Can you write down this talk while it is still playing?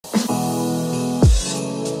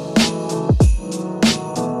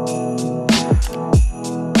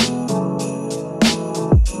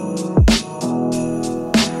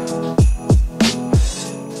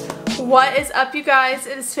is up, you guys?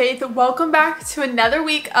 It is Faith. Welcome back to another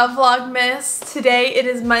week of Vlogmas. Today it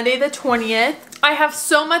is Monday the 20th. I have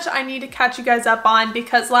so much I need to catch you guys up on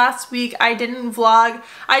because last week I didn't vlog.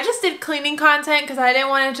 I just did cleaning content because I didn't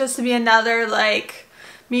want it just to be another like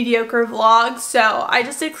mediocre vlog. So I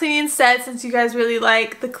just did cleaning instead since you guys really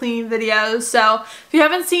like the cleaning videos. So if you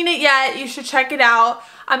haven't seen it yet, you should check it out.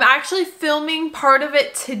 I'm actually filming part of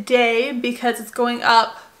it today because it's going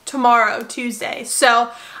up tomorrow, Tuesday.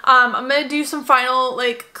 So I'm gonna do some final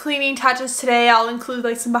like cleaning touches today. I'll include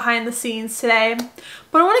like some behind the scenes today.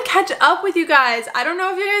 But I want to catch up with you guys. I don't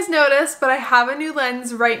know if you guys noticed, but I have a new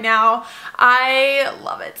lens right now. I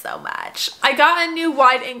love it so much. I got a new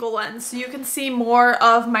wide angle lens so you can see more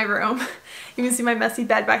of my room. You can see my messy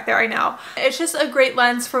bed back there right now. It's just a great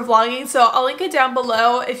lens for vlogging, so I'll link it down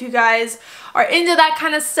below if you guys are into that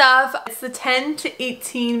kind of stuff. It's the 10 to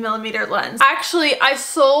 18 millimeter lens. Actually, I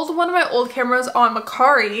sold one of my old cameras on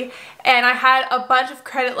Mercari and I had a bunch of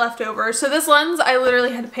credit left over. So this lens I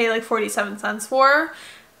literally had to pay like 47 cents for.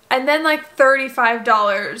 And then like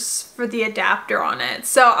 $35 for the adapter on it.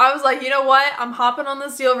 So I was like, you know what? I'm hopping on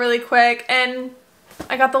this deal really quick and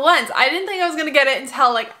I got the lens. I didn't think I was gonna get it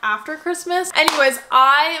until like after Christmas. Anyways,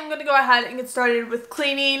 I am gonna go ahead and get started with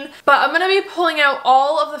cleaning, but I'm gonna be pulling out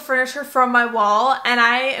all of the furniture from my wall and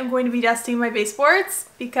I am going to be dusting my baseboards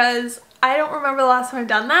because I don't remember the last time I've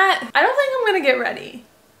done that. I don't think I'm gonna get ready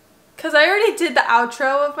because I already did the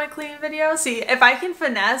outro of my cleaning video. See, if I can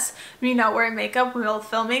finesse me not wearing makeup while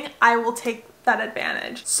filming, I will take that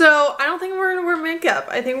advantage. So I don't think we're gonna wear makeup.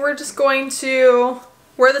 I think we're just going to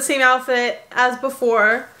wear the same outfit as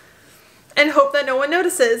before and hope that no one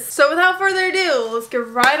notices. So without further ado, let's get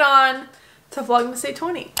right on to Vlogmas Day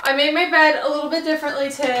 20. I made my bed a little bit differently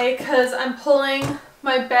today because I'm pulling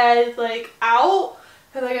my bed like out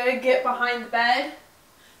because I gotta get behind the bed.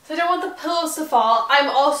 So I don't want the pillows to fall. I'm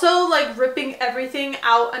also like ripping everything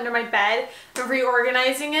out under my bed and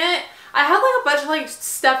reorganizing it. I have like a bunch of like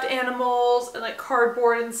stuffed animals and like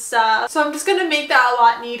cardboard and stuff. So I'm just gonna make that a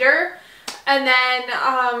lot neater. And then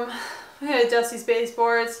I'm gonna dust these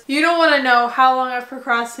baseboards. You don't want to know how long I've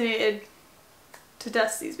procrastinated to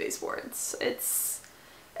dust these baseboards. It's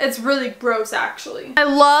really gross actually. I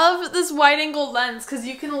love this wide angle lens because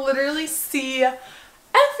you can literally see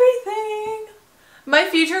everything. My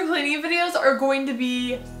future cleaning videos are going to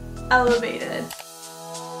be elevated.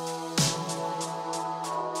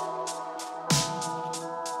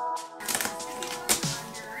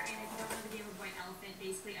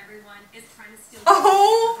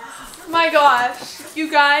 Oh my gosh,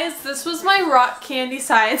 you guys, this was my rock candy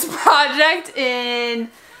science project in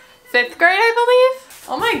 5th grade, I believe.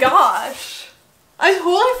 Oh my gosh, I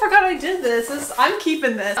totally forgot I did this. I'm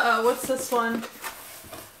keeping this. What's this one?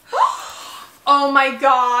 Oh my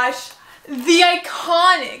gosh, the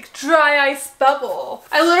iconic dry ice bubble.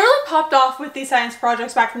 I literally popped off with these science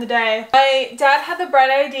projects back in the day. My dad had the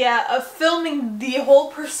bright idea of filming the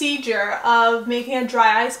whole procedure of making a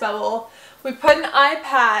dry ice bubble. We put an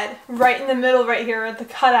iPad right in the middle right here at the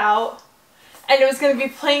cutout and it was going to be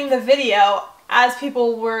playing the video as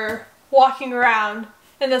people were walking around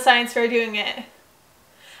in the science fair doing it.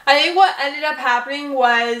 I think what ended up happening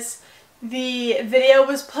was the video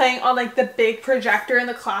was playing on like the big projector in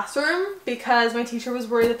the classroom because my teacher was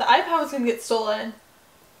worried that the iPad was going to get stolen.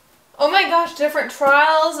 Oh my gosh, different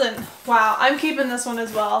trials and wow, I'm keeping this one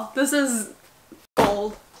as well. This is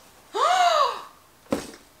gold.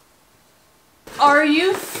 Are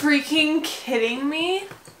you freaking kidding me?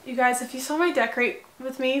 You guys, if you saw my decorate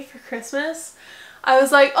with me for Christmas, I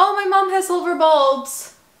was like, oh, my mom has silver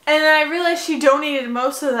bulbs. And then I realized she donated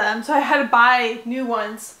most of them, so I had to buy new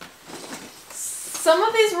ones. Some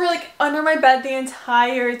of these were like under my bed the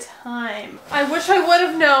entire time. I wish I would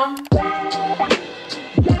have known.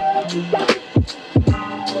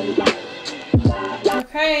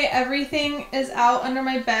 Okay, everything is out under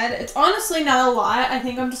my bed. It's honestly not a lot. I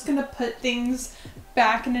think I'm just gonna put things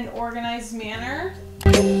back in an organized manner.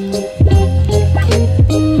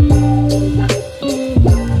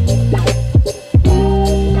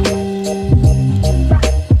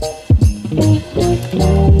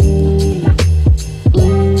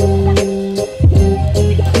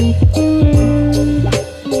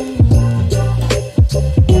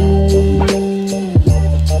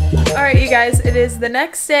 Guys, it is the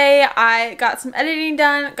next day. I got some editing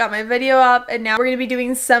done, got my video up, and now we're going to be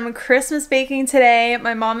doing some Christmas baking today.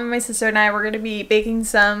 My mom and my sister and I were going to be baking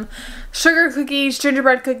some sugar cookies,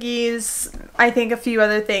 gingerbread cookies, I think a few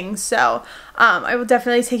other things. So I will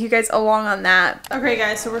definitely take you guys along on that. Okay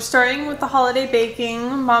guys, so we're starting with the holiday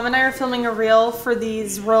baking. Mom and I are filming a reel for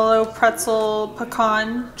these Rolo pretzel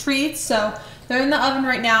pecan treats. So They're in the oven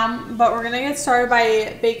right now, but we're gonna get started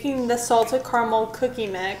by baking the salted caramel cookie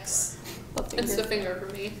mix. It's the finger for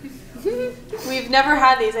me. We've never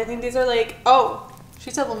had these. I think these are like, oh, she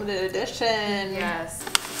said limited edition. Yes.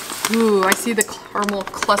 Ooh, I see the caramel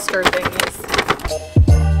cluster thingies.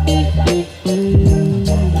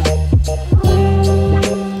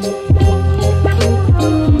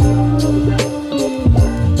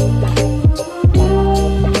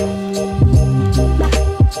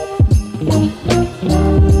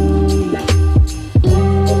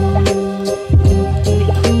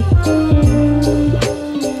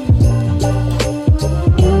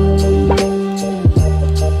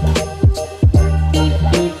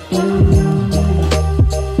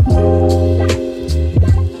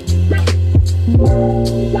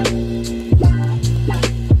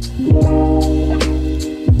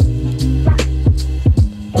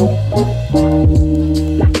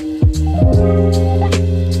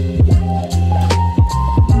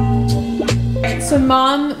 So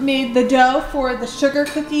Mom made the dough for the sugar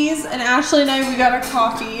cookies, and Ashley and I, we got our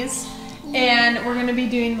coffees, and we're gonna be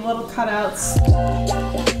doing the little cutouts.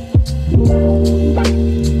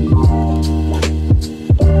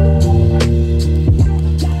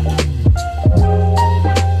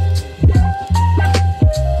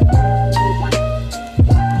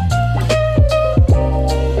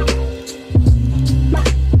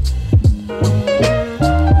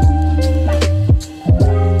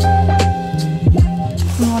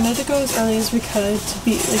 As early as we could to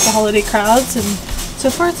beat like the holiday crowds, and so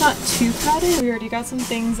far it's not too crowded. We already got some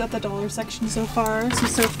things at the dollar section so far.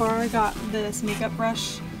 So far I got this makeup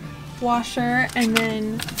brush washer, and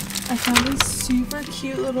then I found these super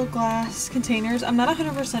cute little glass containers. I'm not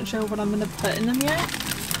 100% sure what I'm gonna put in them yet,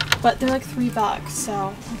 but they're like $3,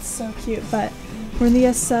 so it's so cute. But we're in the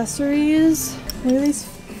accessories. Look at these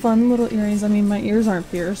fun little earrings. I mean, my ears aren't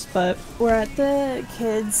pierced, but we're at the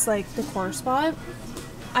kids like decor spot.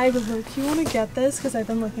 I low-key want to get this because I've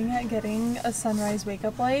been looking at getting a sunrise wake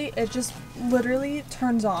up light. It just literally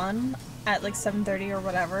turns on at like 7:30 or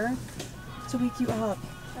whatever to wake you up.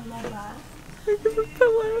 I love that.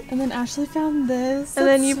 And then Ashley found this. And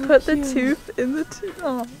then you so put cute. The tooth in the tooth.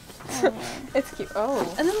 Oh. It's cute. Oh.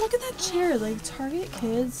 And then look at that chair. Like Target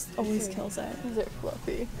Kids always kills it. These are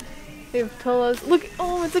fluffy. They have pillows. Look.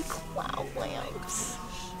 Oh, it's a cloud lamps.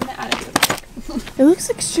 I'm gonna add it to the It looks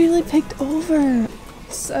extremely picked over.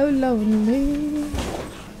 So lonely.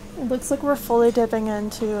 It looks like we're fully dipping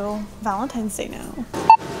into Valentine's Day now.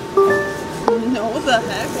 No, what the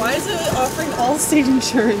heck? Why is it offering all state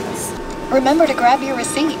insurance? Remember to grab your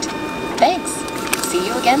receipt. Thanks. See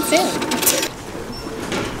you again soon.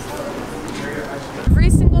 Every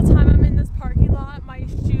single time I'm in this parking lot, my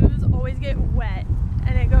shoes always get wet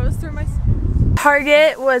and it goes through my...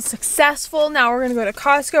 Target was successful. Now we're gonna go to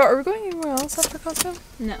Costco. Are we going anywhere else after Costco?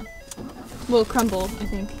 No. Well, crumbl, I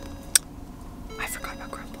think. I forgot about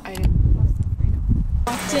crumbl. I didn't.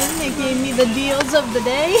 Walked in, they gave me the deals of the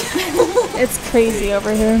day. It's crazy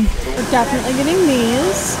over here. We're definitely getting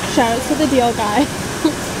these. Shout out to the deal guy.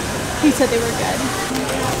 He said they were good.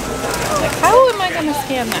 Like, how am I gonna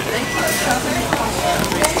scan that?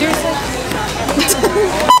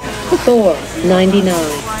 $4.99.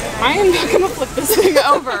 I am not gonna flip this thing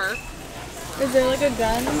over. Is there like a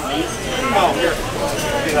gun? Oh, here.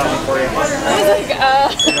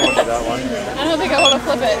 I don't think I want to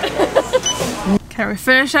flip it. Okay, we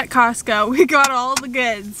finished at Costco. We got all the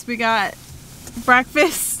goods. We got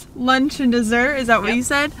breakfast, lunch, and dessert. Is that what you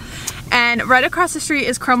said? And right across the street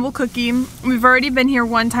is Crumbl Cookie. We've already been here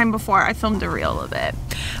one time before. I filmed a reel of it,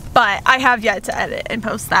 but I have yet to edit and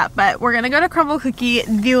post that. But we're gonna go to Crumbl Cookie.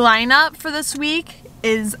 The lineup for this week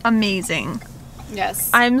is amazing. Yes.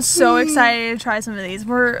 I'm so excited to try some of these.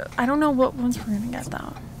 I don't know what ones we're gonna get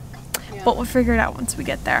though. Yeah. But we'll figure it out once we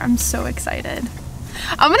get there. I'm so excited.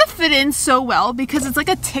 I'm gonna fit in so well because it's like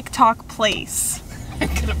a TikTok place.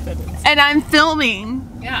 And I'm filming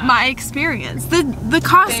my experience. The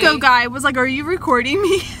Costco guy was like, "Are you recording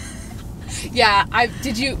me?" Yeah,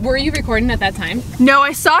 were you recording at that time? No,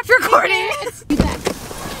 I stopped recording.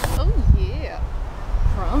 Oh yeah.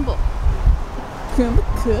 Crumbl. Crumbl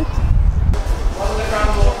cookie.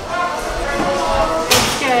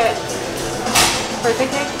 Get birthday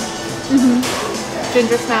cake,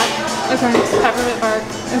 ginger snap, peppermint bark,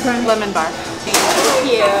 lemon bar. Thank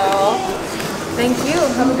you. Thank you.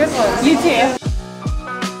 Have a good one. You too.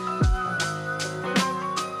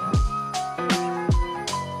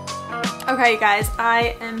 Okay guys,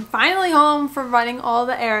 I am finally home from running all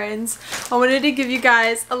the errands. I wanted to give you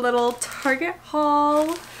guys a little Target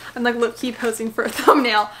haul. I'm like low-key posing for a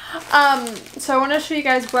thumbnail. So I want to show you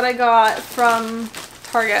guys what I got from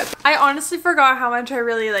Target. I honestly forgot how much I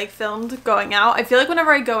really like filmed going out. I feel like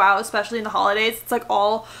whenever I go out, especially in the holidays, it's like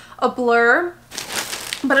all a blur.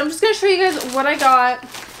 But I'm just gonna show you guys what I got.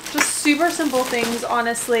 Just super simple things,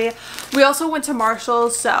 honestly. We also went to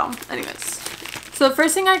Marshall's, so anyways. So the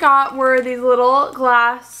first thing I got were these little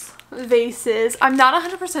glass vases. I'm not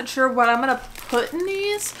 100% sure what I'm gonna put in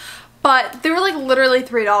these, but they were like literally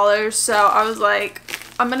 $3, so I was like,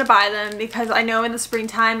 I'm gonna buy them because I know in the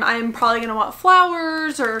springtime I'm probably gonna want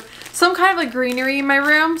flowers or some kind of like greenery in my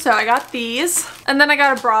room. So I got these, and then I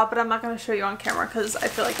got a bra, but I'm not gonna show you on camera because I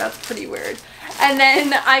feel like that's pretty weird. And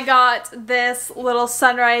then I got this little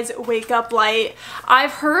sunrise wake up light.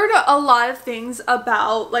 I've heard a lot of things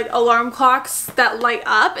about like alarm clocks that light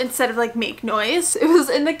up instead of like make noise. It was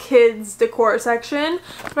in the kids decor section,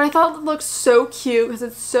 but I thought it looked so cute because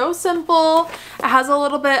it's so simple. It has a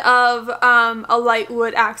little bit of a light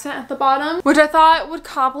wood accent at the bottom, which I thought would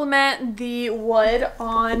complement the wood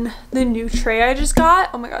on the new tray I just got.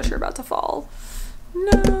 Oh my gosh, you're about to fall.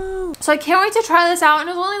 No. So I can't wait to try this out, and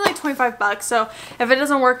it was only like 25 bucks, so if it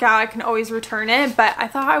doesn't work out I can always return it, but I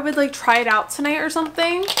thought I would like try it out tonight or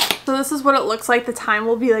something. So this is what it looks like. The time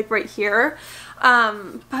will be like right here.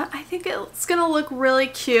 But I think it's gonna look really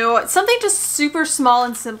cute. Something just super small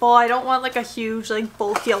and simple. I don't want like a huge like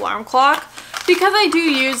bulky alarm clock because I do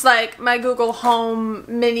use like my Google Home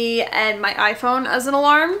Mini and my iPhone as an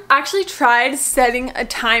alarm. I actually tried setting a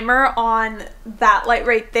timer on that light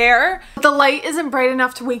right there. The light isn't bright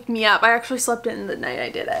enough to wake me up. I actually slept in the night I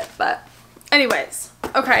did it, but anyways.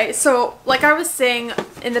 Okay, so like I was saying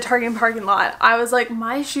in the Target parking lot, I was like,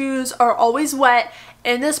 my shoes are always wet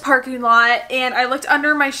in this parking lot, and I looked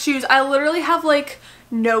under my shoes. I literally have like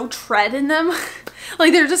no tread in them.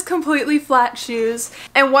 Like they're just completely flat shoes,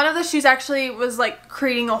 and one of the shoes actually was like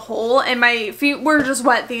creating a hole, and my feet were just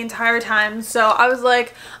wet the entire time. So I was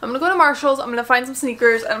like, I'm gonna go to Marshall's, I'm gonna find some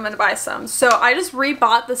sneakers, and I'm gonna buy some. So I just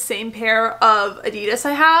rebought the same pair of Adidas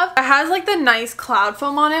I have. It has like the nice cloud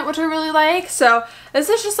foam on it, which I really like. So this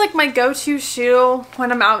is just like my go-to shoe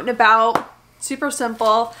when I'm out and about. Super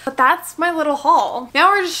simple, but that's my little haul.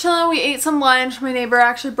 Now we're just chilling. We ate some lunch. My neighbor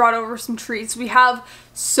actually brought over some treats. We have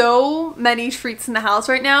so many treats in the house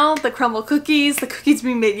right now. The crumbl cookies, the cookies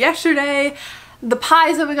we made yesterday, the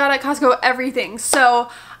pies that we got at Costco, everything.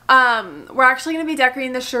 So we're actually going to be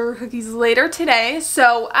decorating the sugar cookies later today.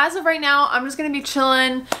 So as of right now, I'm just going to be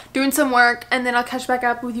chilling, doing some work, and then I'll catch back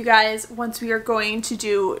up with you guys once we are going to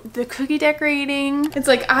do the cookie decorating. It's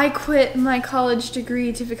like I quit my college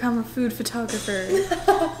degree to become a food photographer.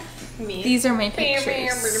 Me. These are my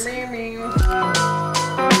pictures.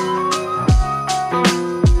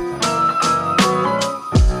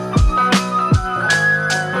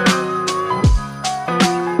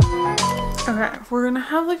 We're gonna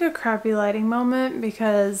have like a crappy lighting moment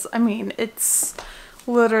because I mean it's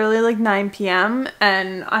literally like 9 p.m.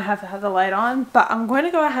 and I have to have the light on, but I'm going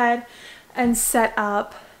to go ahead and set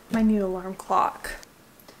up my new alarm clock.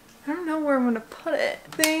 I don't know where I'm gonna put it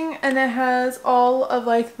and it has all of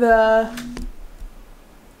like the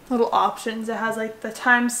little options. It has like the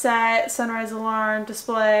time set, sunrise alarm,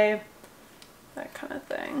 display, that kind of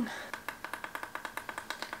thing.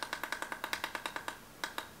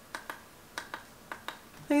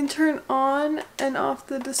 I can turn on and off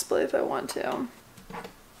the display if I want to.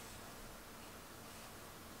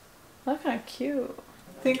 That's kind of cute.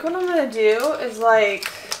 I think what I'm gonna do is like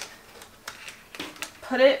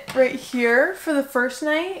put it right here for the first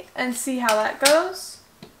night and see how that goes.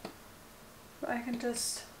 I can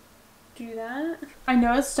just do that. I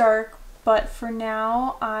know it's dark, but for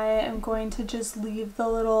now I am going to just leave the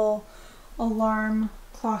little alarm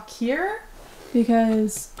clock here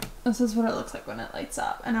because this is what it looks like when it lights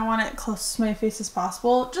up, and I want it close to my face as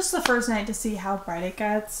possible just the first night to see how bright it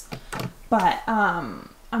gets. But I'm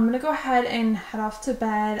gonna go ahead and head off to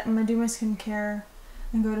bed. I'm gonna do my skincare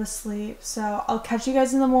and go to sleep. So I'll catch you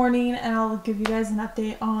guys in the morning and I'll give you guys an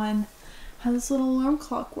update on how this little alarm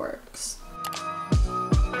clock works.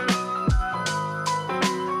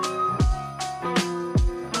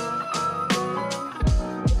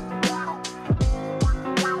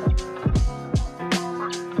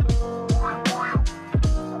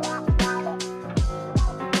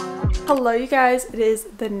 Hello you guys, it is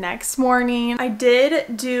the next morning. I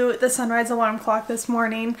did do the sunrise alarm clock this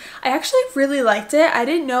morning. I actually really liked it. I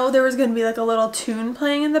didn't know there was going to be like a little tune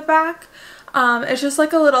playing in the back. It's just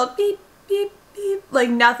like a little beep beep like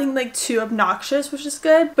nothing like too obnoxious, which is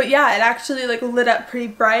good. But yeah, it actually like lit up pretty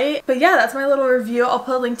bright. But yeah, that's my little review. I'll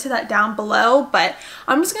put a link to that down below. But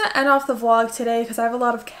I'm just gonna end off the vlog today because I have a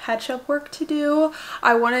lot of catch-up work to do.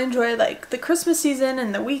 I want to enjoy like the Christmas season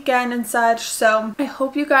and the weekend and such. So I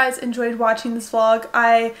hope you guys enjoyed watching this vlog.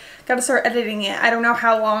 I gotta start editing it. I don't know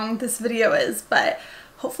how long this video is, but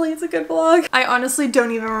hopefully it's a good vlog. I honestly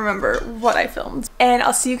don't even remember what I filmed. And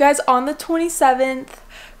I'll see you guys on the 27th.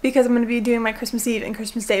 Because I'm going to be doing my Christmas Eve and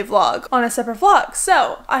Christmas Day vlog on a separate vlog.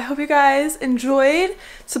 So I hope you guys enjoyed.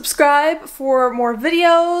 Subscribe for more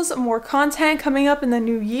videos, more content coming up in the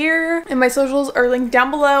new year. And my socials are linked down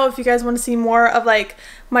below if you guys want to see more of like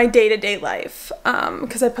my day-to-day life.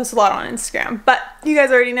 Because I post a lot on Instagram. But you guys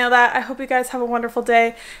already know that. I hope you guys have a wonderful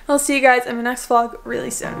day. I'll see you guys in my next vlog really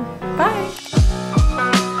soon. Bye!